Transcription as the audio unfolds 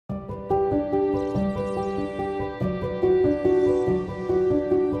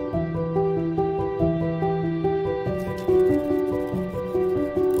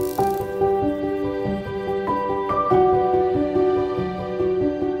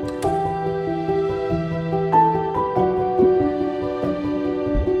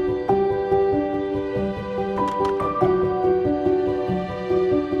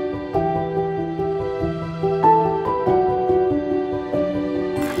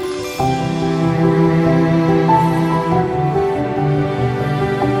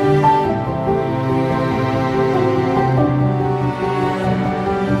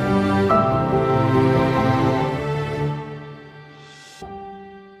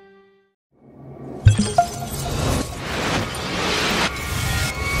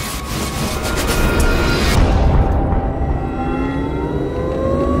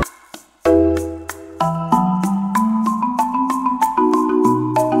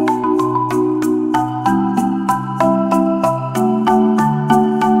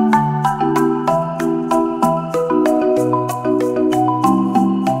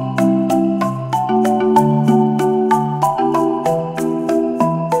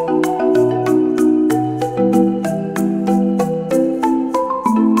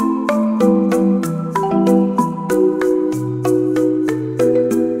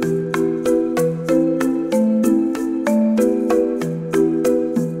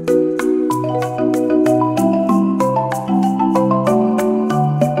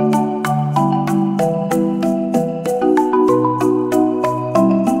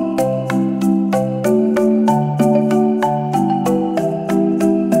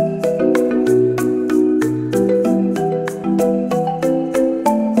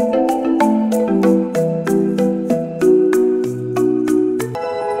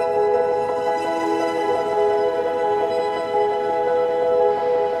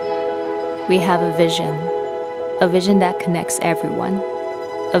We have a vision that connects everyone,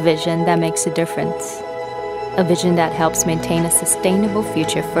 a vision that makes a difference, a vision that helps maintain a sustainable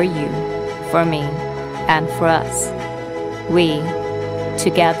future for you, for me, and for us. We,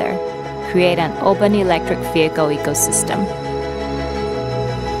 together, create an open electric vehicle ecosystem.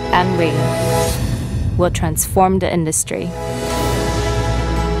 And we will transform the industry.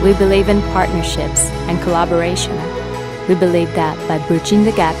 We believe in partnerships and collaboration. We believe that by bridging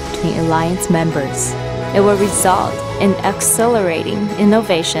the gap between Alliance members, it will result in accelerating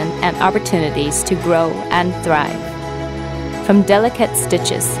innovation and opportunities to grow and thrive. From delicate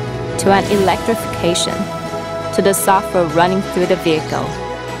stitches to an electrification to the software running through the vehicle,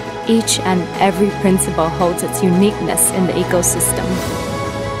 each and every principle holds its uniqueness in the ecosystem.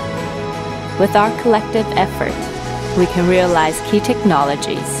 With our collective effort, we can realize key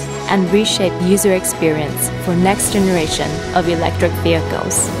technologies and reshape user experience for next generation of electric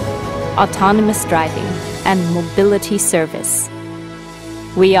vehicles, autonomous driving, and mobility service.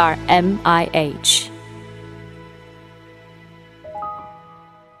 We are MIH.